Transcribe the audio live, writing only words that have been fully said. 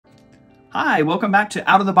Hi, welcome back to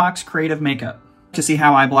Out of the Box Creative Makeup. To see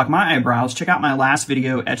how I block my eyebrows, check out my last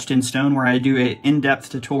video, Etched in Stone, where I do an in-depth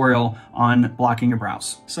tutorial on blocking your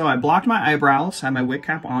brows. So I blocked my eyebrows, have my wig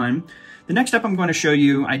cap on. The next step I'm going to show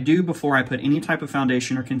you, I do before I put any type of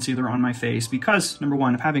foundation or concealer on my face because, number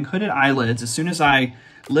one, of having hooded eyelids, as soon as I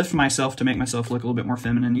lift myself to make myself look a little bit more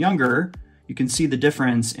feminine and younger, you can see the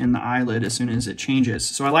difference in the eyelid as soon as it changes.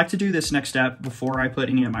 So I like to do this next step before I put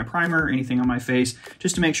any of my primer or anything on my face,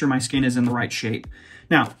 just to make sure my skin is in the right shape.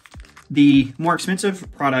 Now, the more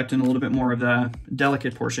expensive product and a little bit more of the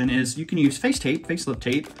delicate portion is you can use face tape, facelift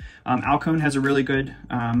tape. Alcone has a really good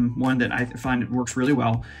one that I find it works really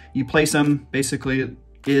well. You place them, basically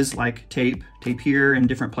is like tape here in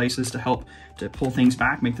different places to help to pull things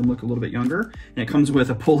back, make them look a little bit younger. And it comes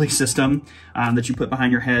with a pulley system that you put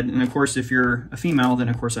behind your head. And of course, if you're a female, then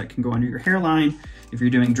of course that can go under your hairline. If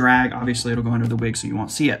you're doing drag, obviously it'll go under the wig so you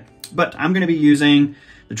won't see it. But I'm gonna be using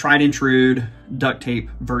the tried and true duct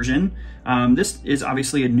tape version. This is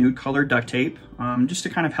obviously a nude color duct tape, just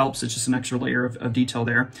to kind of helps. It's just an extra layer of detail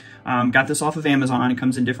there. Got this off of Amazon. It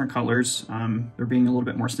comes in different colors. They're being a little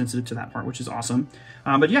bit more sensitive to that part, which is awesome.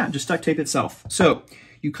 But yeah, just duct tape itself. So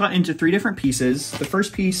you cut into 3 different pieces. The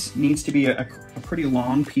first piece needs to be a pretty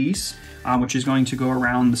long piece, which is going to go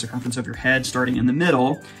around the circumference of your head, starting in the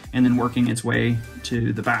middle and then working its way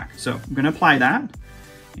to the back. So I'm gonna apply that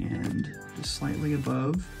and just slightly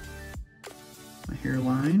above my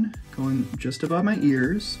hairline, going just above my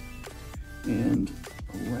ears and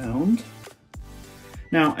around.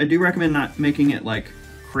 Now, I do recommend not making it like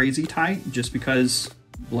crazy tight just because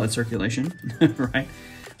blood circulation, right?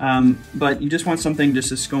 But you just want something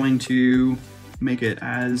just going to make it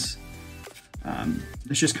as,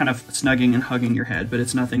 it's just kind of snugging and hugging your head, but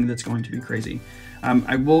it's nothing that's going to be crazy.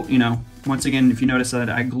 I will, once again, if you notice that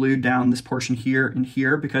I glued down this portion here and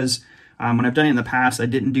here because when I've done it in the past, I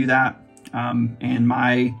didn't do that.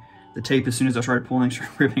 And the tape, as soon as I started pulling,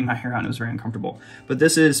 started ripping my hair out, and it was very uncomfortable. But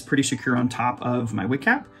this is pretty secure on top of my wig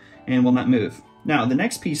cap and will not move. Now, the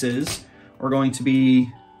next pieces are going to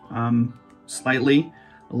be obviously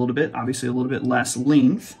a little bit less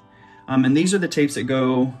length. And these are the tapes that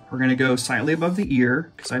we're gonna go slightly above the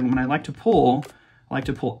ear, because when I like to pull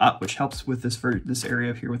up, which helps with this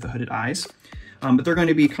area here with the hooded eyes. But they're going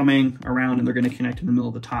to be coming around and they're going to connect in the middle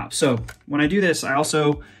of the top. So when I do this, I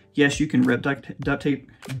also, yes, you can rip duct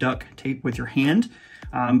tape with your hand,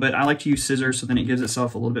 but I like to use scissors so then it gives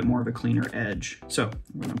itself a little bit more of a cleaner edge. So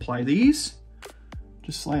I'm going to apply these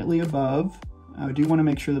just slightly above. I do want to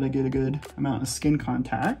make sure that I get a good amount of skin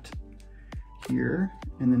contact here,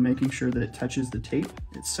 and then making sure that it touches the tape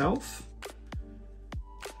itself.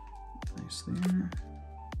 Nice there.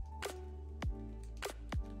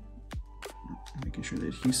 Making sure the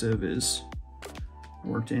adhesive is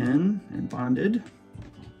worked in and bonded.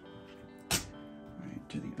 All right,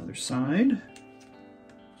 to the other side.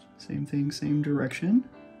 Same thing, same direction.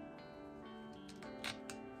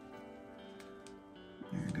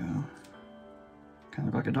 There you go. Kind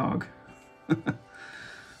of look like a dog.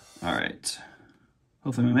 All right.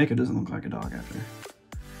 Hopefully my makeup doesn't look like a dog after.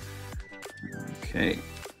 Okay.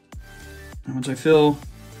 And once I feel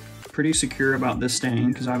pretty secure about this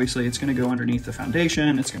stain, because obviously it's going to go underneath the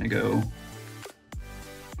foundation, it's going to go,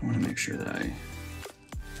 I want to make sure that I'm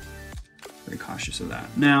very cautious of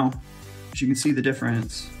that. Now, as you can see the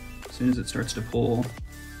difference, as soon as it starts to pull,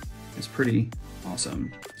 it's pretty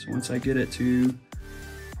awesome. So once I get it to the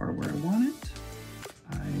part where I want it,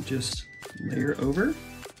 I just layer over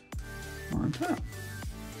on top.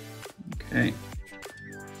 Okay.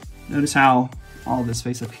 Notice how all of this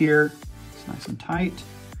face up here is nice and tight,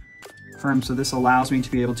 firm. So this allows me to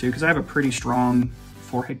be able to, because I have a pretty strong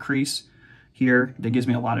forehead crease here that gives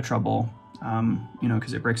me a lot of trouble,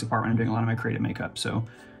 because it breaks apart when I'm doing a lot of my creative makeup. So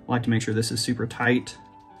I like to make sure this is super tight.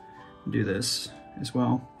 Do this as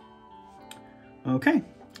well. Okay.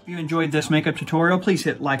 If you enjoyed this makeup tutorial, please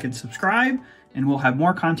hit like and subscribe, and we'll have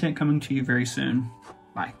more content coming to you very soon.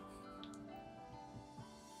 Bye.